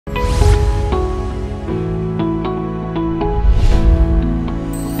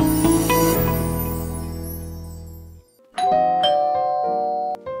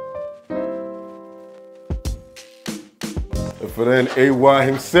Confident AY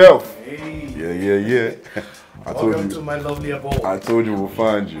himself. Hey. Yeah. Welcome to my lovely abode. I told you we'll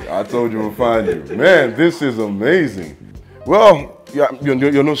find you. Man, this is amazing. Well, yeah,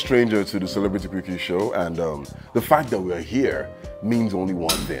 you're no stranger to the Celebrity Quickie show, and the fact that we're here means only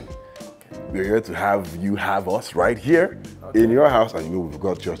one thing. We're here to have us right here in your house, and you know we've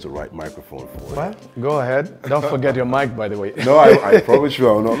got just the right microphone for it. Well, go ahead. Don't forget your mic, by the way. No, I promise you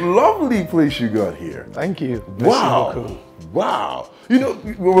I'll not. Lovely place you got here. Thank you. Wow. You know,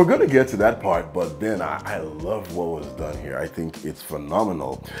 we're going to get to that part, but then I love what was done here. I think it's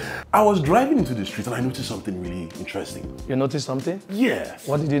phenomenal. I was driving into the street and I noticed something really interesting. You noticed something? Yes.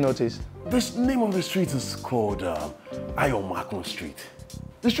 What did you notice? This name of the street is called Ayomakun Street.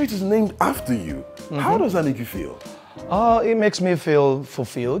 The street is named after you. How does that make you feel? It makes me feel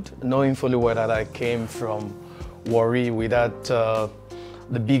fulfilled, knowing fully well that I came from Warri without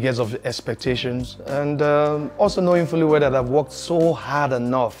the biggest of expectations, and also knowing fully well that I've worked so hard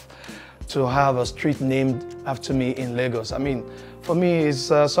enough to have a street named after me in Lagos. I mean, for me,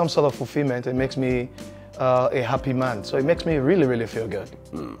 it's some sort of fulfillment. It makes me a happy man. So it makes me really, really feel good.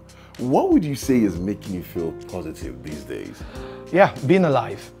 What would you say is making you feel positive these days? Yeah, being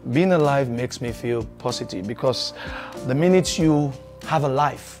alive. Being alive makes me feel positive because the minute you have a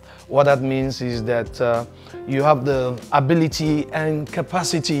life, what that means is that you have the ability and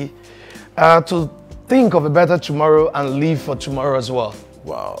capacity to think of a better tomorrow and live for tomorrow as well.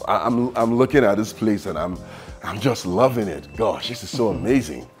 Wow, I'm looking at this place and I'm just loving it. Gosh, this is so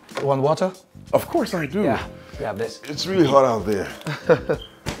amazing. You want water? Of course I do. Yeah, this. It's really hot out there.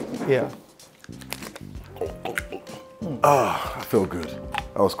 Yeah. I feel good.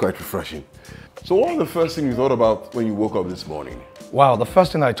 That was quite refreshing. So what was the first thing you thought about when you woke up this morning? Wow, the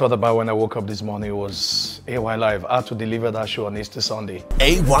first thing I thought about when I woke up this morning was AY Live. I had to deliver that show on Easter Sunday.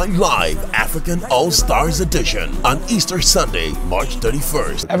 AY Live African All-Stars Edition on Easter Sunday, March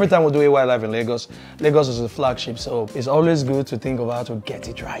 31st. Every time we do AY Live in Lagos, Lagos is a flagship, so it's always good to think of how to get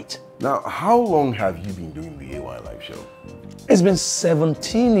it right. Now, how long have you been doing the AY Live show? It's been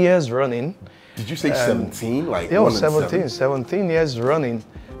 17 years running. Did you say 17? Like yeah, 17 years running.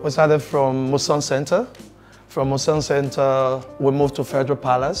 We started from Muson Center. From Muson Center, we moved to Federal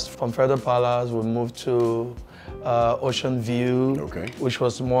Palace. From Federal Palace, we moved to Ocean View, which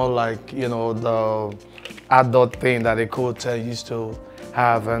was more like, you know, the adult thing that a hotel used to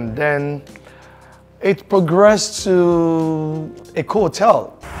have. And then it progressed to a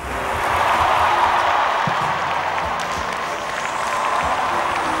hotel.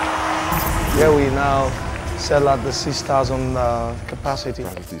 Here we now sell at the 6,000 capacity.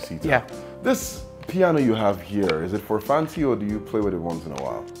 Yeah. This piano you have here, is it for fancy or do you play with it once in a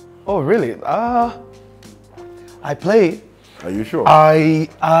while? Oh, really? I play. Are you sure? I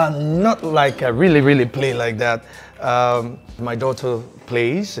not like I really play like that. My daughter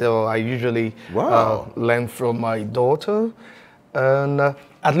plays, so I usually learn from my daughter. And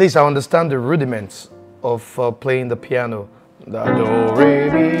at least I understand the rudiments of playing the piano. Da, do,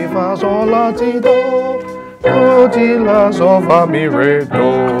 re, mi, fa, sol, la, ti, do, ti, la, sol, fa, mi, re,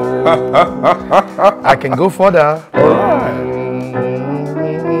 do. I can go further.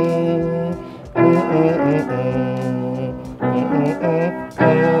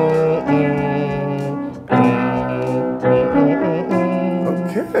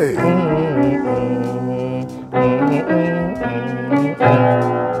 Okay.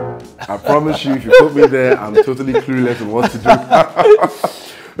 I promise you, if you put me there, I'm totally clueless on what to do.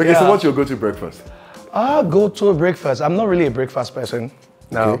 Okay, so what's your go-to breakfast? Go-to breakfast. I'm not really a breakfast person.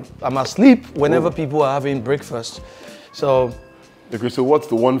 No, I'm asleep whenever people are having breakfast. So. Okay, so what's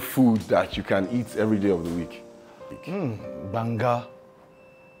the one food that you can eat every day of the week? Banga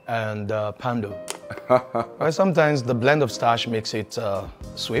and pando. Sometimes the blend of starch makes it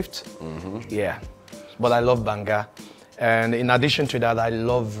swift. Yeah, but I love banga. And in addition to that, I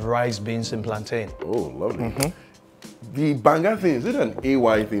love rice, beans, and plantain. Oh, lovely. The banga thing, is it an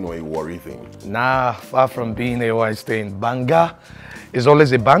AY thing or a Warri thing? Nah, far from being a AY thing. Banga is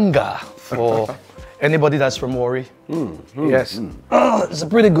always a banger for anybody that's from Warri. Yes. It's a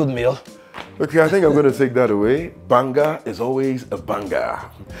pretty good meal. Okay, I think I'm going to take that away. Banga is always a banger.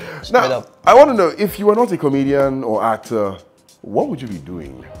 Straight up. I want to know, if you were not a comedian or actor, what would you be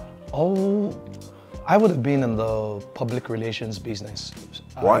doing? Oh, I would have been in the public relations business.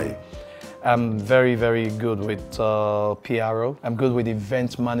 Why? I'm very good with PRO. I'm good with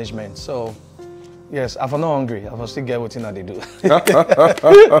event management. So, yes, if I'm not hungry, I will still get what they do.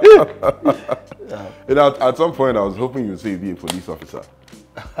 You know, at some point, I was hoping you'd say you'd be a police officer.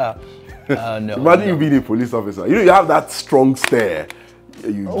 No. Imagine you being a police officer. You know, you have that strong stare.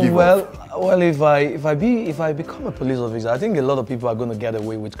 you give up? Well, if I become a police officer, I think a lot of people are going to get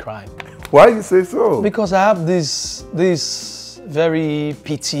away with crime. Why do you say so? Because I have this very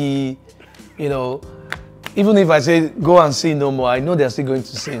pity, you know. Even if I say go and sin no more, I know they're still going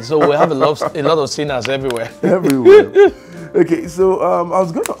to sin. So we have a lot of sinners everywhere. Everywhere. Okay, so I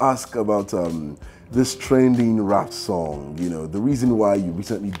was going to ask about this trending rap song. You know, the reason why you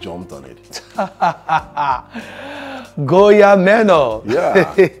recently jumped on it. Goya Meno.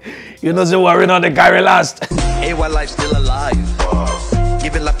 Yeah. You know, so worrying on the carry last. AY life still alive.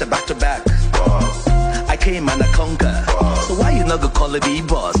 Giving life to back. I came and I conquer. So why you not gonna call it the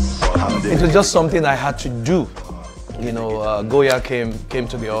boss? It was just something I had to do. You know, Goya came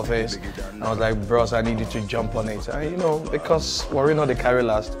to the office. I was like, bros, I need you to jump on it. And, you know, because worrying on the carry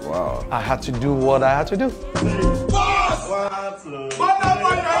last. Wow. I had to do what I had to do.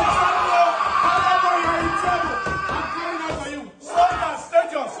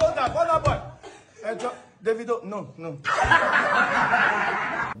 Davido, no.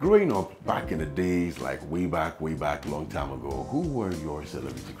 Growing up back in the days, like way back, long time ago, who were your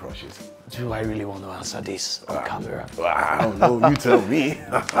celebrity crushes? Do I really want to answer this on camera? I don't know, you tell me.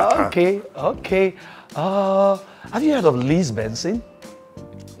 Okay. Have you heard of Liz Benson?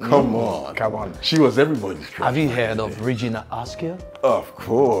 Come on. She was everybody's crush. Have you heard of Regina Askew? Of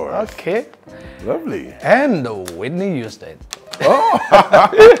course. Okay. Lovely. And Whitney Houston.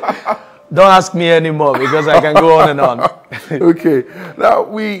 Oh. Don't ask me anymore because I can go on and on. Okay. Now,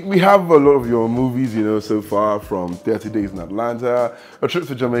 we have a lot of your movies, you know, so far, from 30 Days in Atlanta, A Trip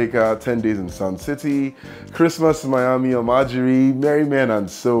to Jamaica, 10 Days in Sun City, Christmas in Miami, Marjorie, Merry Men,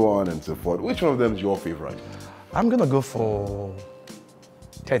 and so on and so forth. Which one of them is your favorite? I'm going to go for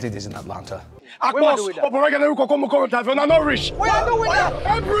 30 Days in Atlanta.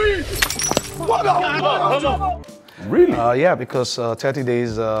 Really? Yeah, because 30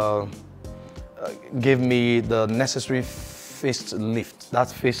 Days gave me the necessary facelift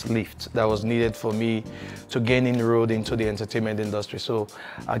that was needed for me to gain inroad into the entertainment industry. So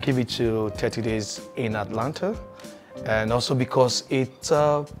I give it to 30 Days in Atlanta, and also because it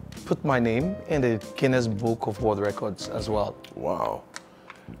put my name in the Guinness Book of World Records as well. Wow.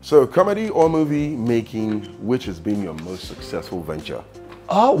 So comedy or movie making, which has been your most successful venture?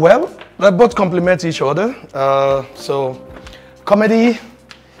 Well, they both complement each other. So comedy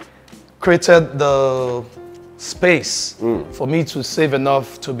created the space for me to save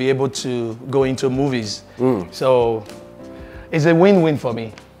enough to be able to go into movies. So it's a win-win for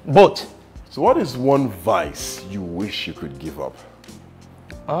me, both. So what is one vice you wish you could give up?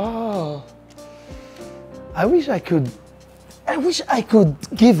 I wish I could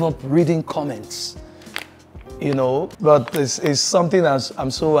give up reading comments, you know, but it's something that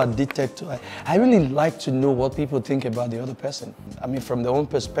I'm so addicted to. I really like to know what people think about the other person. I mean, from their own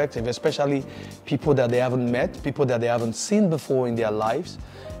perspective, especially people that they haven't met, people that they haven't seen before in their lives,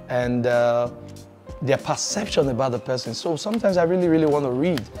 and their perception about the person. So sometimes I really, really want to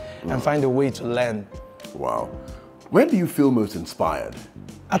read and find a way to learn. Wow. When do you feel most inspired?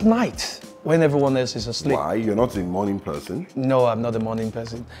 At night, when everyone else is asleep. Why? You're not a morning person? No, I'm not a morning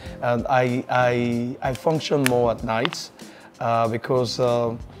person. And I function more at night because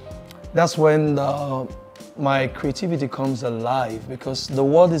that's when my creativity comes alive, because the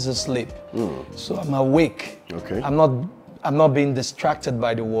world is asleep. So I'm awake. Okay. I'm not being distracted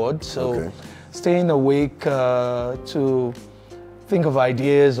by the world. So staying awake to think of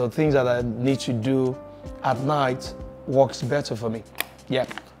ideas or things that I need to do at night works better for me. Yeah.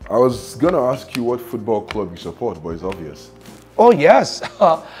 I was going to ask you what football club you support, but it's obvious. Oh, yes.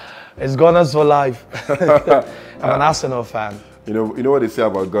 It's Gunners for life. I'm an Arsenal fan. You know what they say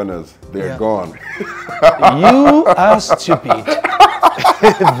about Gunners? They're gone. You are stupid.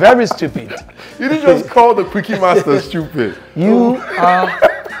 Very stupid. You didn't just call the Quickie master stupid. You are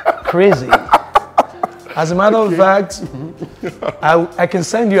crazy. As a matter of fact, I can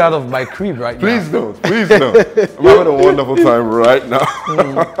send you out of my crib right now. Please don't. Please don't. I'm having a wonderful time right now.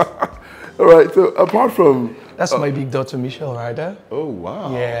 All right. So apart from... That's my big daughter, Michelle, right there. Oh,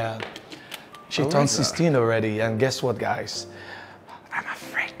 wow. Yeah. She turned 16 already. And guess what, guys? I'm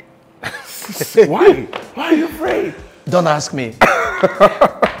afraid. Why? Why are you afraid? Don't ask me.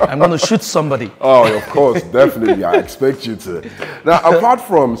 I'm going to shoot somebody. Oh, of course, definitely. I expect you to. Now, apart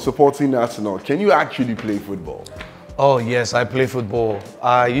from supporting Arsenal, can you actually play football? Oh, yes, I play football.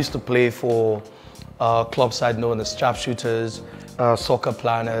 I used to play for a club side known as Sharpshooters, Soccer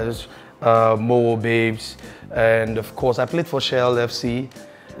Planners, Mowo Babes, and of course, I played for Shell FC.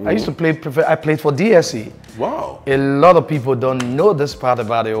 I used to play, I played for DSC. Wow. A lot of people don't know this part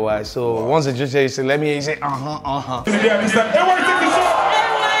about AOI. So once they just say, let me say,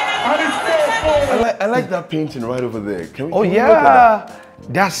 I like that painting right over there. Can we Oh, look at yeah.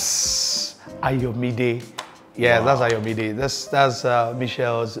 that? That's Ayomide. Yeah, Wow. that's Ayomide. That's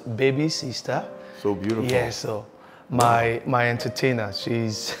Michelle's baby sister. So beautiful. Yeah, so my entertainer,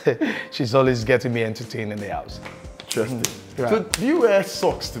 she's always getting me entertained in the house. Interesting. Right. So do you wear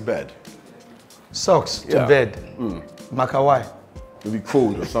socks to bed? Socks to Yeah. bed. Makawai. Maybe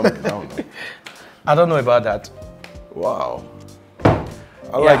cold or something, I don't know. I don't know about that. Wow.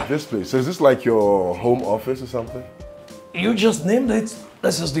 I like this place. So is this like your home office or something? You just named it.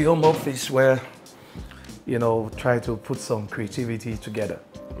 This is the home office where, you know, try to put some creativity together.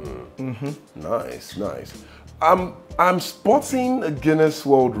 Nice, nice. I'm spotting a Guinness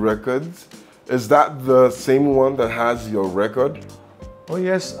World Records. Is that the same one that has your record? Oh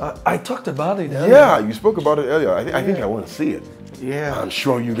yes, I talked about it earlier. Yeah, you spoke about it earlier. I think I want to see it. Yeah. I'm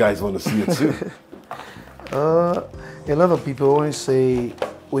sure you guys want to see it too. A lot of people always say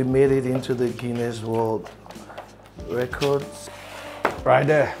we made it into the Guinness World Records. Right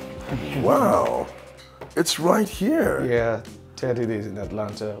there. Wow. It's right here. Yeah, 30 days in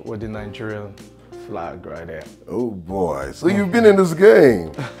Atlanta with the Nigerian flag right there. Oh boy. So you've been in this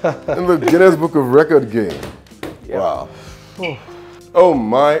game. In the Guinness Book of Record game. Wow. Oh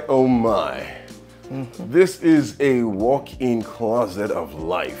my, oh my. This is a walk-in closet of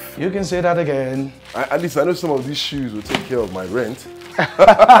life. You can say that again. At least I know some of these shoes will take care of my rent.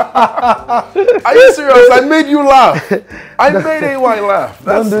 Are you serious? I made you laugh. I made AY laugh.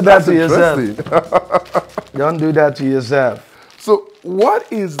 Don't do that to yourself. Don't do that to yourself. So what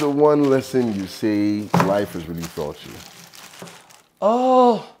is the one lesson you say life has really taught you?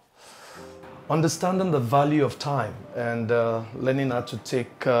 Oh, understanding the value of time and learning how to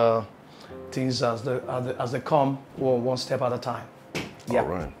take things as they come, one step at a time. Yeah. All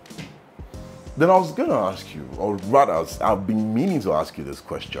right. Then I was going to ask you, or rather, I've been meaning to ask you this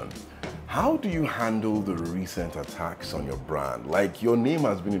question. How do you handle the recent attacks on your brand? Like, your name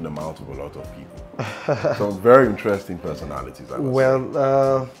has been in the mouth of a lot of people. Some very interesting personalities, I must say.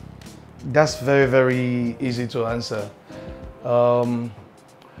 Well, that's very, very easy to answer.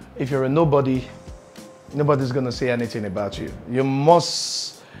 If you're a nobody, nobody's going to say anything about you. You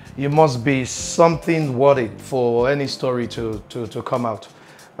must be something worthy for any story to come out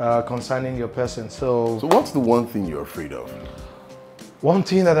concerning your person. So what's the one thing you're afraid of? One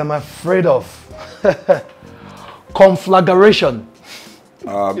thing that I'm afraid of, conflagration.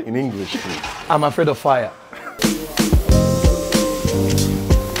 In English, please. I'm afraid of fire.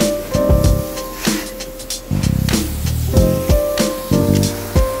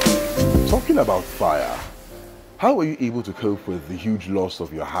 Talking about fire, how were you able to cope with the huge loss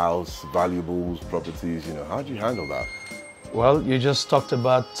of your house, valuables, properties? You know, how did you handle that? Well, you just talked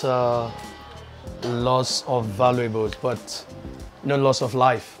about loss of valuables, but no loss of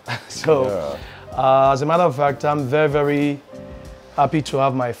life. So, as a matter of fact, I'm very, very happy to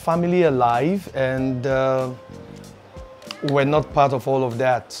have my family alive, and we're not part of all of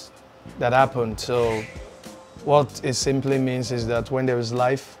that happened. So, what it simply means is that when there is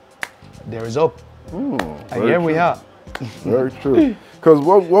life, there is hope. And here we are. Very true. Because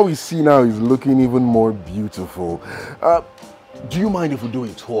what we see now is looking even more beautiful. Do you mind if we do a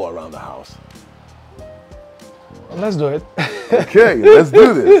tour around the house? Let's do it. Okay, let's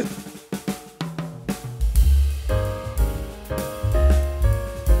do this.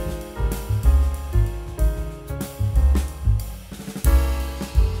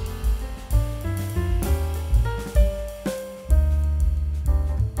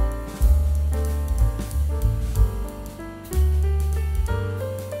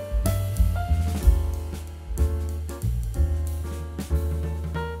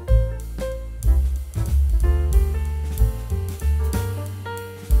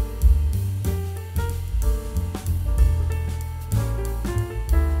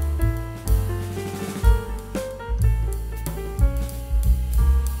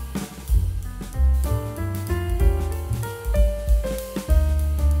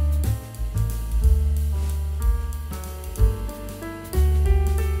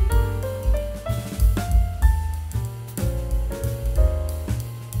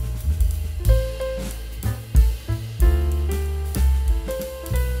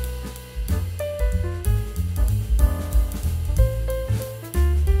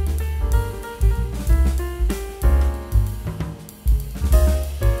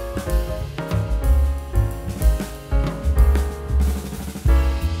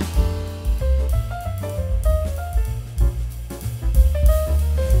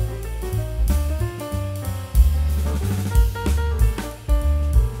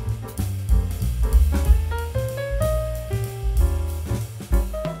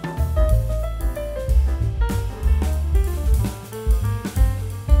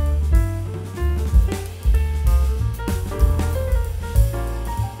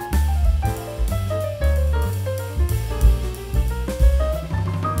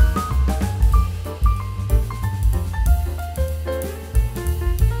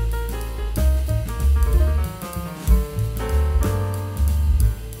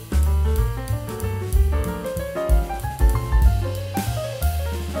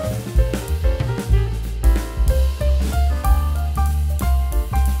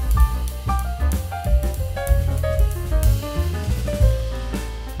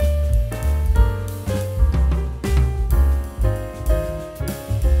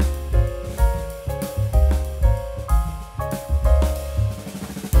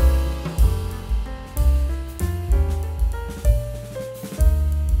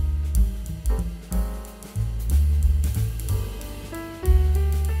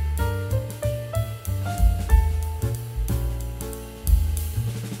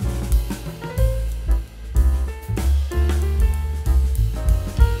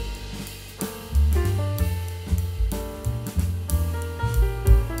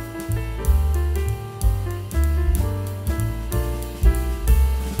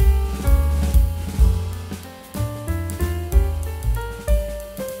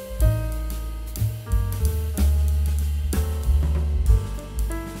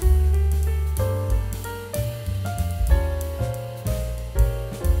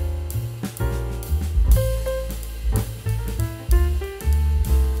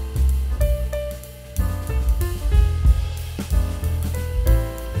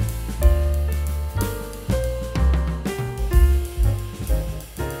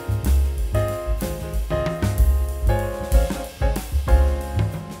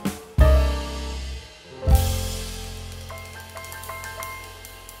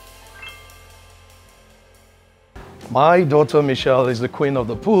 My daughter Michelle is the queen of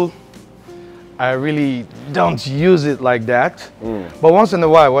the pool. I really don't use it like that. But once in a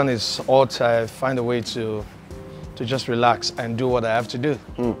while, when it's hot, I find a way to just relax and do what I have to do.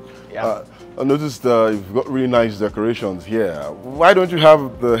 Yeah. I noticed you've got really nice decorations here. Why don't you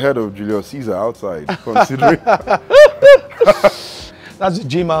have the head of Julius Caesar outside, considering? That's the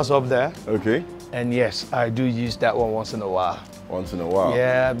gym house up there. Okay. And yes, I do use that one once in a while. Once in a while.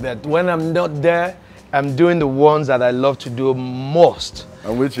 Yeah, but when I'm not there, I'm doing the ones that I love to do most.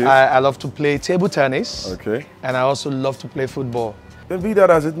 And which is? I love to play table tennis. Okay. And I also love to play football. Then be that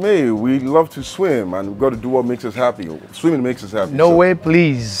as it may, we love to swim and we've got to do what makes us happy. Swimming makes us happy. No way,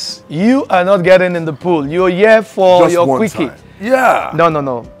 please. You are not getting in the pool. You're here for just your one quickie. time. Yeah.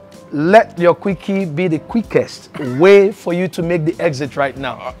 No. Let your quickie be the quickest way for you to make the exit right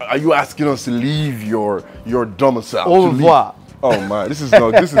now. Are you asking us to leave your domicile? Au revoir. Oh my, this is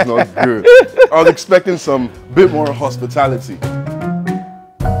not good. I was expecting some bit more hospitality.